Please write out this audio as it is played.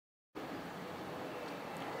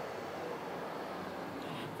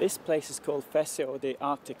This place is called Fiesso de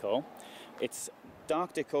Artico. It's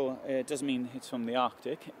D'Artico, it doesn't mean it's from the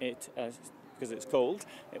Arctic, because it's cold.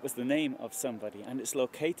 It was the name of somebody, and it's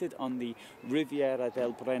located on the Riviera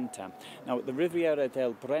del Brenta. Now, the Riviera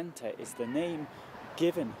del Brenta is the name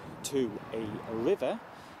given to a river.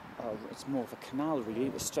 It's more of a canal, really.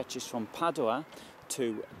 It stretches from Padua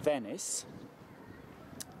to Venice,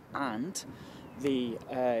 and the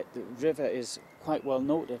river is quite well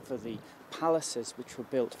noted for the palaces which were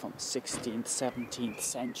built from the 16th, 17th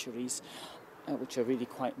centuries, which are really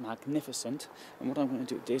quite magnificent. And what I'm going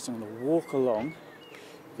to do today is I'm going to walk along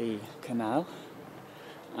the canal,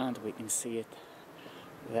 and we can see it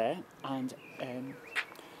there. And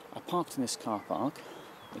I parked in this car park.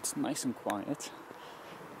 It's nice and quiet,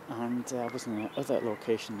 and I was in another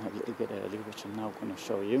location a little bit earlier, which I'm now going to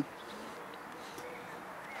show you.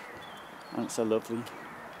 And it's a lovely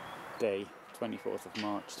day, 24th of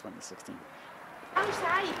March 2016.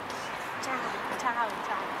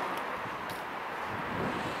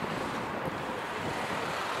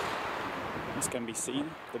 As can be seen,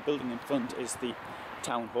 the building in front is the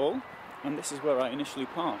town hall, and this is where I initially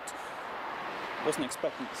parked. Wasn't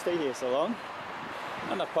expecting to stay here so long,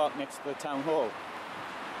 and I parked next to the town hall.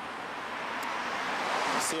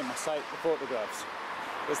 You see on my site the photographs,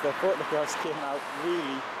 because the photographs came out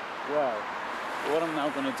really well. But what I'm now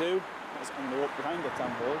going to do is I'm going to walk behind the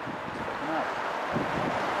town hall to check them out.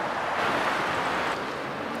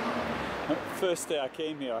 First day I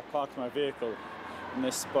came here, I parked my vehicle in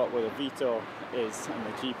this spot where the Vito is and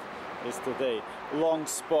the Jeep is today. Long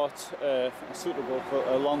spot, suitable for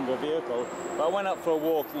a longer vehicle. But I went out for a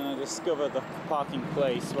walk and I discovered the parking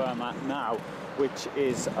place where I'm at now, which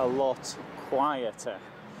is a lot quieter.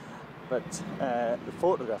 But the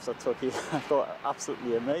photographs I took here I thought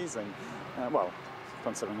absolutely amazing. Well,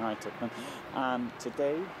 considering I took them.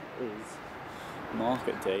 Today is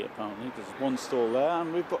market day apparently. There's one stall there,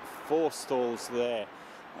 and we've got 4 stalls there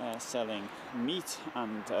selling meat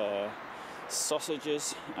and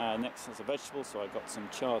sausages. Next there's a vegetable, so I got some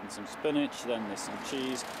chard and some spinach. Then there's some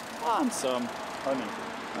cheese and some honey.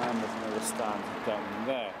 And there's another stand down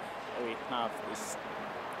there. We have this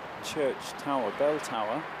church tower, bell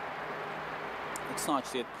tower. It's not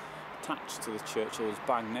actually attached to the church, it was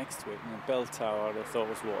bang next to it, and the bell tower I thought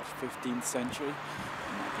was what, 15th century?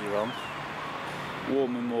 I might be wrong. War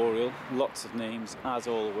memorial, lots of names as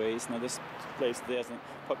always. Now this place there's a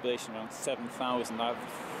population around 7,000. I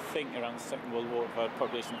think around the Second World War it had a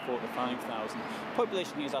population of 4,000 to 5,000. The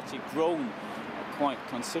population here has actually grown quite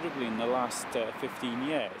considerably in the last 15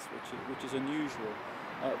 years, which is unusual.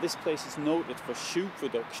 This place is noted for shoe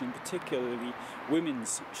production, particularly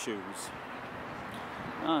women's shoes.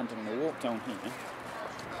 And I'm going to walk down here,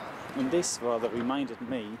 and this rather reminded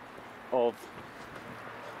me of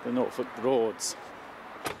the Norfolk Broads,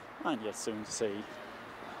 and you'll soon see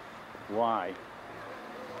why.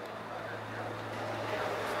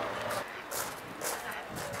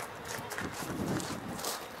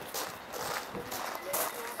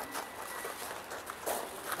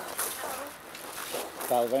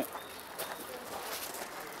 Salve.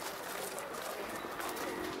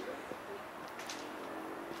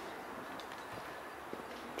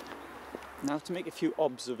 Now, to make a few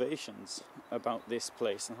observations about this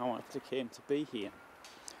place and how I actually came to be here,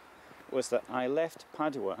 was that I left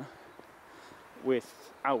Padua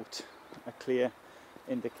without a clear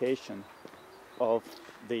indication of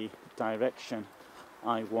the direction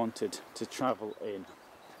I wanted to travel in.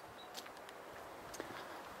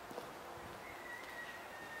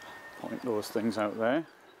 Point those things out there.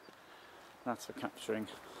 That's for capturing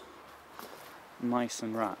mice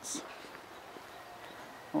and rats.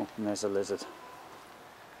 Oh, and there's a lizard.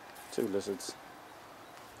 2 lizards.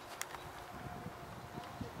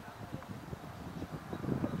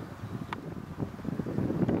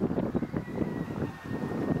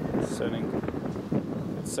 Sunning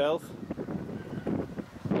itself.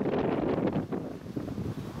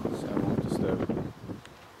 So I won't disturb it.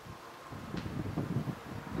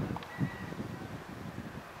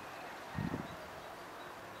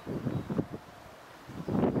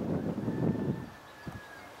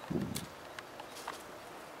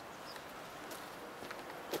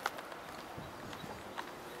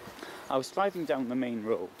 I was driving down the main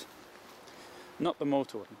road, not the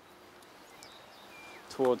motorway,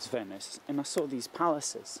 towards Venice, and I saw these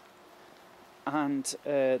palaces, and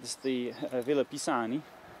there's the Villa Pisani,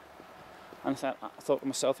 and I thought to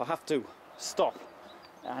myself, I have to stop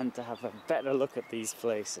and to have a better look at these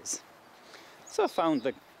places. So I found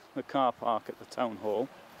the car park at the town hall,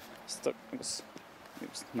 it was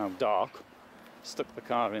now dark, stuck the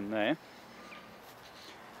car in there,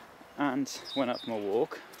 and went out for my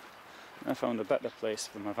walk. I found a better place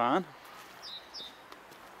for my van,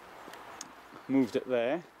 moved it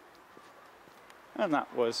there, and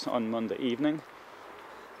that was on Monday evening,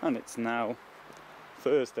 and it's now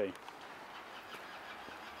Thursday,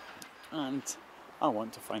 and I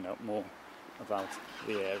want to find out more about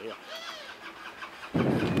the area.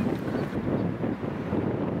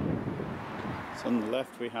 So on the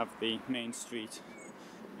left we have the main street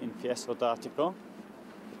in Fiesso d'Artico.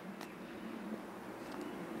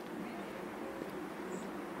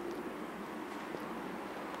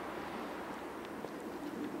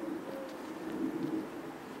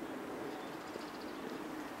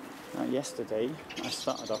 Yesterday I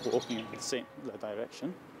started off walking in the same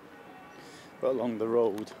direction, but along the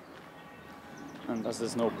road, and as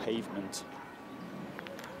there's no pavement,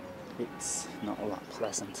 it's not all that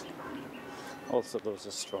pleasant. Also there's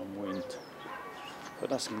a strong wind,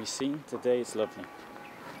 but as can be seen, today is lovely.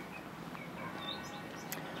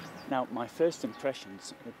 Now my first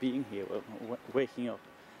impressions of being here were waking up.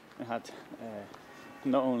 I had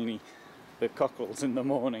not only the cockerels in the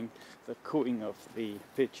morning, the cooing of the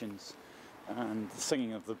pigeons and the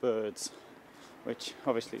singing of the birds, which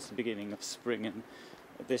obviously it's the beginning of spring, and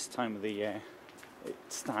at this time of the year it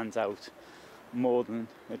stands out more than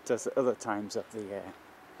it does at other times of the year.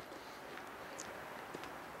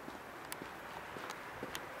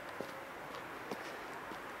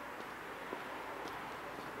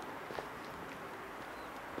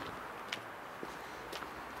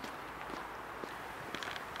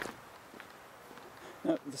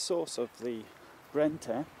 Now, the source of the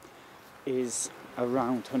Brenta is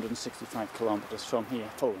around 165 kilometres from here,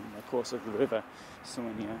 following the course of the river,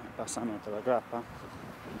 somewhere near Bassano della Grappa.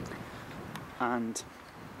 And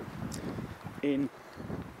in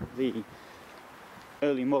the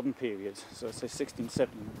early modern period, so say 16th,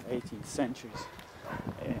 17th, 18th centuries,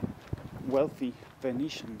 wealthy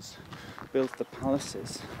Venetians built the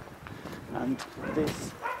palaces, and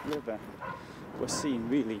this river was seen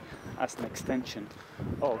really as an extension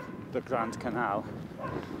of the Grand Canal,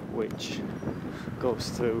 which goes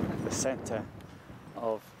through the centre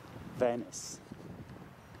of Venice.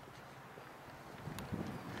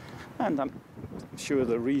 And I'm sure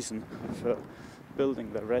the reason for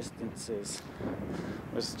building the residences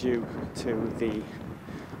was due to the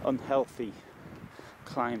unhealthy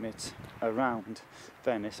climate around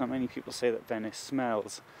Venice. Now, many people say that Venice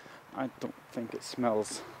smells. I don't think it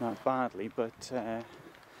smells that badly, but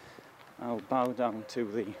I'll bow down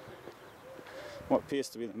to what appears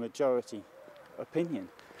to be the majority opinion,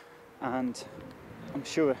 and I'm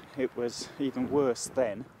sure it was even worse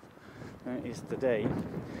then than it is today.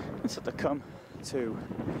 And so to come to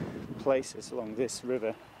places along this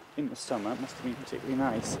river in the summer must have been particularly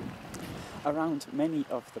nice. Around many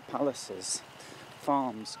of the palaces,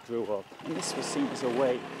 farms grew up, and this was seen as a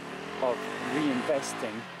way of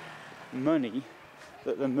reinvesting money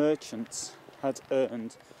that the merchants had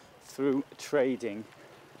earned through trading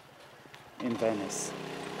in Venice.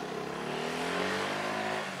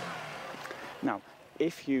 Now,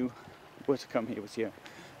 if you were to come here with your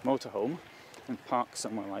motorhome and park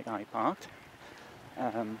somewhere like I parked,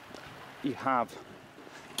 you have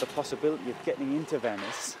the possibility of getting into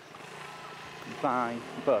Venice by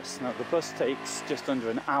bus. Now, the bus takes just under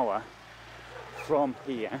an hour from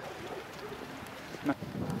here. Now,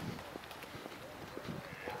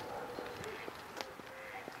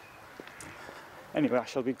 anyway, I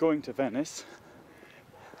shall be going to Venice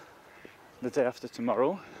the day after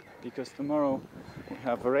tomorrow, because tomorrow we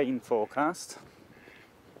have a rain forecast,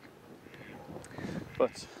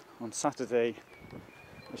 but on Saturday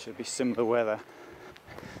there should be similar weather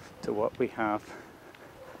to what we have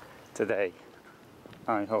today,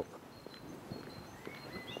 I hope.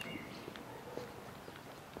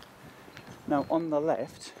 Now, on the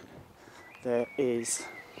left there is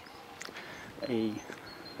a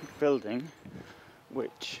building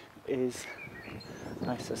which is,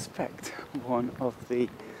 I suspect, one of the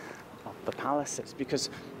palaces, because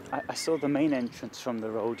I saw the main entrance from the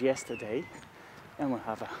road yesterday, and we'll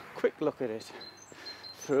have a quick look at it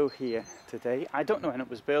through here today. I don't know when it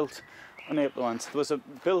was built, unable to answer. There was a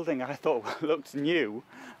building I thought looked new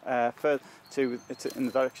in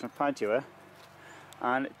the direction of Padua,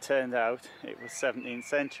 and it turned out it was 17th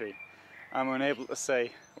century. I'm unable to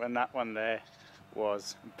say when that one there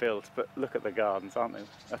was built, but look at the gardens, aren't they?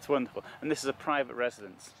 That's wonderful. And this is a private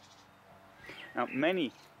residence. Now,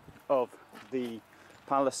 many of the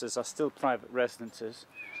palaces are still private residences.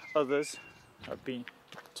 Others have been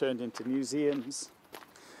turned into museums,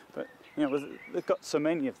 but you know, they've got so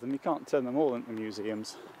many of them, you can't turn them all into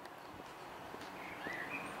museums.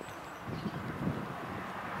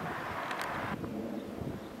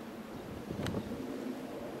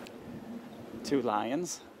 two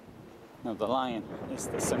lions. Now the lion is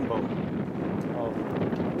the symbol of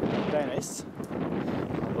Venice,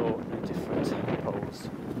 although in a different pose.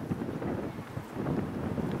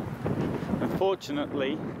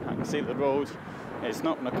 Unfortunately, I can see the road is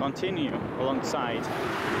not going to continue alongside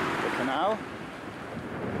the canal,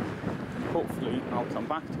 and hopefully I'll come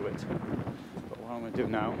back to it. But what I'm going to do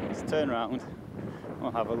now is turn around,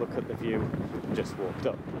 I'll have a look at the view I just walked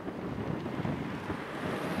up.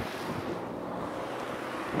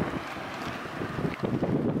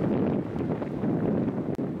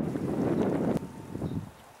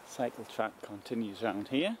 Cycle track continues around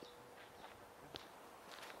here.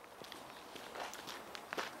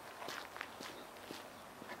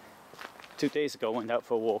 Two days ago I went out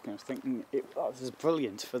for a walk and I was thinking this is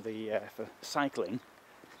brilliant for cycling,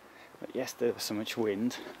 but yesterday there was so much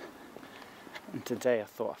wind, and today I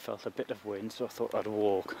thought I felt a bit of wind, so I thought I'd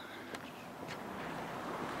walk.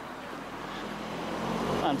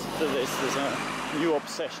 And to this there's a new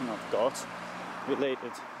obsession I've got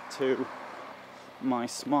related to my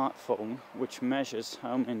smartphone, which measures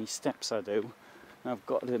how many steps I do. And I've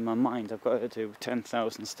got it in my mind, I've got to do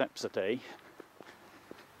 10,000 steps a day.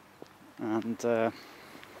 And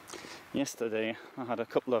yesterday I had a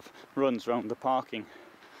couple of runs around the parking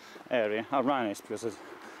area. I ran it because I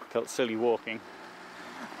felt silly walking,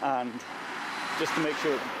 and just to make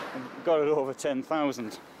sure I got it over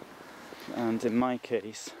 10,000, and in my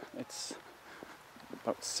case it's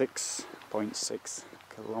about 6.6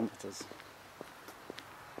 kilometers.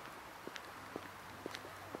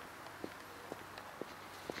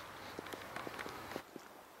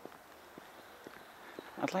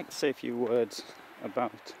 I'd like to say a few words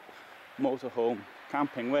about motorhome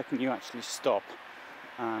camping. Where can you actually stop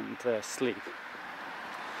and sleep?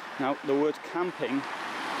 Now, the word camping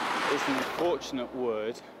is an unfortunate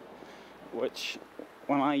word, which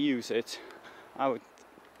when I use it, I would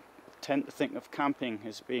tend to think of camping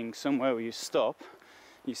as being somewhere where you stop,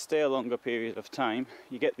 you stay a longer period of time,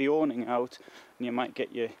 you get the awning out, and you might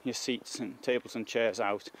get your seats and tables and chairs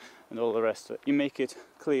out and all the rest of it. You make it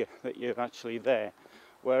clear that you're actually there.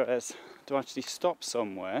 Whereas to actually stop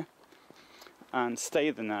somewhere and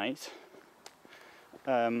stay the night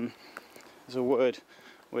is a word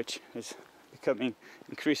which is becoming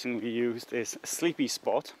increasingly used, is a sleepy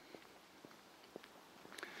spot,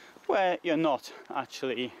 where you're not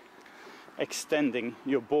actually extending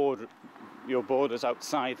your borders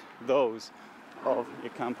outside those of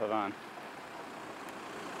your camper van.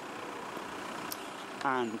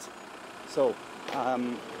 And so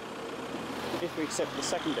if we accept the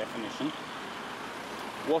second definition,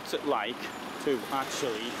 what's it like to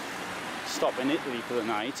actually stop in Italy for the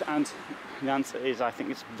night? And the answer is, I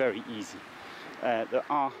think it's very easy. There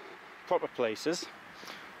are proper places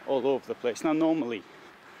all over the place. Now normally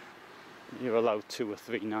you're allowed 2 or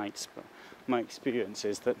 3 nights, but my experience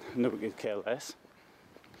is that nobody could care less.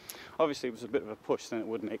 Obviously if it was a bit of a push, then it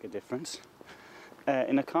would make a difference.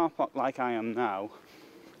 In a car park like I am now,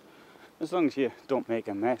 as long as you don't make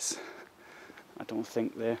a mess, I don't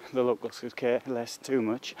think the locals could care less too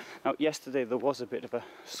much. Now yesterday there was a bit of a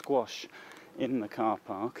squash in the car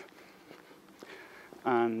park,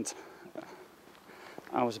 and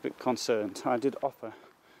I was a bit concerned. I did offer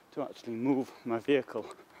to actually move my vehicle,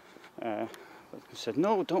 but they said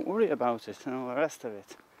no, don't worry about it, and all the rest of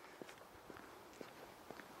it.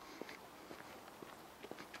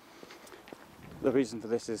 The reason for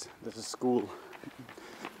this is there's a school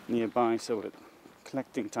nearby, so at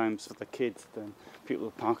collecting times for the kids, then people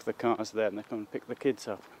will park the cars there and they come and pick the kids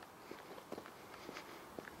up.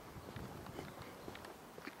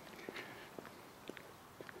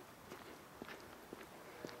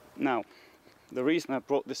 Now, the reason I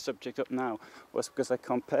brought this subject up now was because I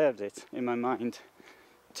compared it in my mind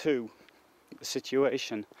to the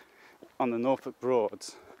situation on the Norfolk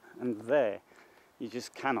Broads, and there you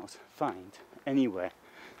just cannot find anywhere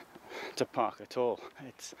to park at all.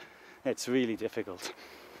 It's really difficult.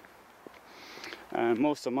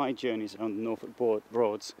 Most of my journeys around the Norfolk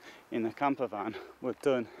Broads in a camper van were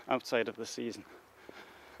done outside of the season,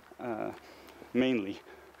 mainly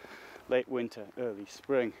late winter, early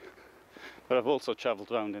spring, but I've also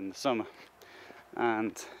travelled around in the summer,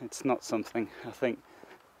 and it's not something I think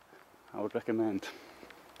I would recommend.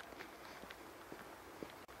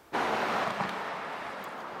 Well,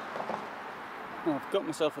 I've got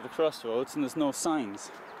myself at the crossroads and there's no signs.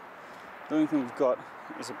 The only thing we've got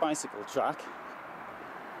is a bicycle track.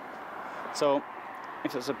 So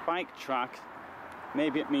if there's a bike track,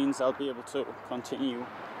 maybe it means I'll be able to continue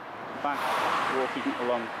back walking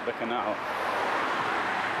along the canal.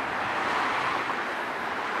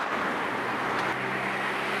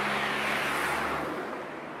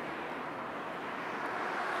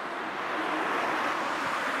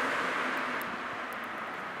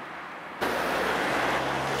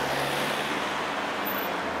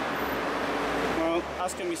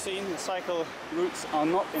 As can be seen, the cycle routes are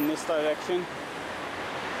not in this direction,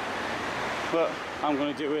 but I'm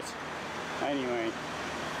going to do it anyway.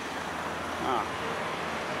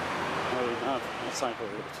 There we have a cycle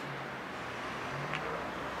route.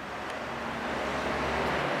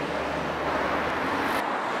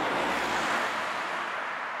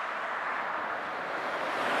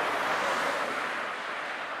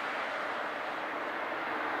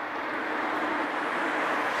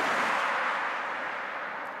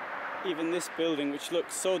 Even this building, which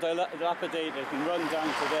looks so dilapidated and run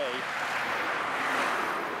down today,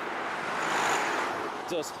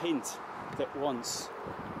 does hint that once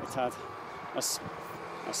it had a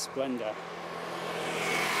splendour. And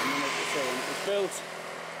then, as I say, when it was built,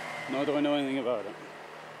 nor do I know anything about it.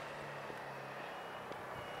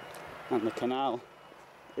 And the canal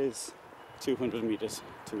is 200 metres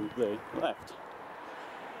to the left.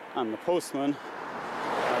 And the postman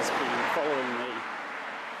has been following me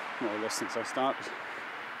more or less since I started.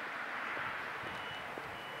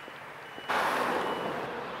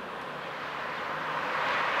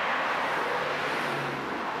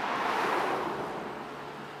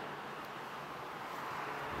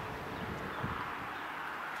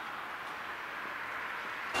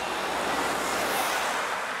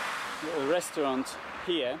 The restaurant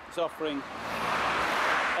here is offering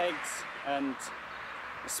eggs and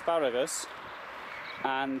asparagus,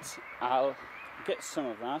 and I'll get some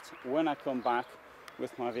of that when I come back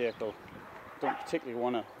with my vehicle. Don't particularly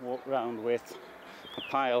want to walk around with a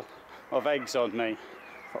pile of eggs on me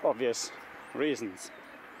for obvious reasons.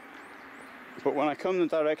 But when I come in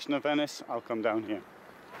the direction of Venice, I'll come down here.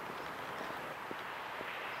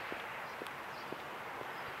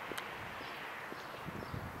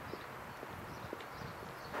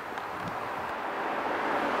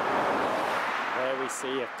 There we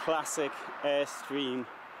see a classic Airstream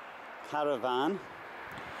caravan.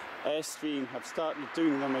 Airstream have started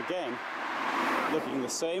doing them again, looking the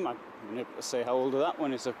same. I'm not able to say how old that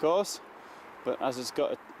one is, of course, but as it's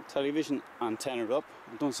got a television antenna up,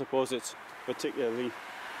 I don't suppose it's particularly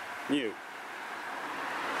new.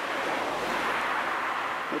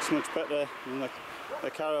 Looks much better than the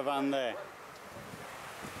caravan there.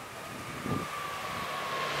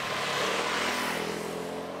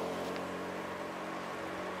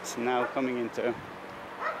 It's now coming into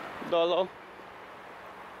Dolo,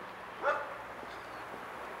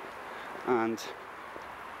 and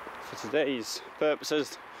for today's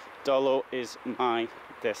purposes, Dolo is my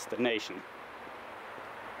destination.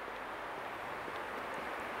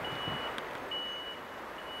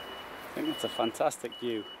 I think it's a fantastic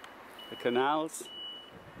view. The canals,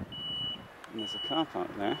 and there's a car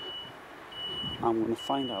park there. I'm going to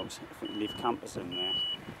find out if we can leave campers in there.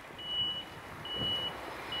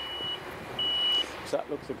 That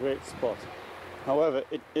looks a great spot. However,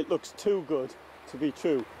 it looks too good to be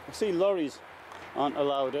true. I see lorries aren't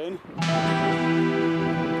allowed in.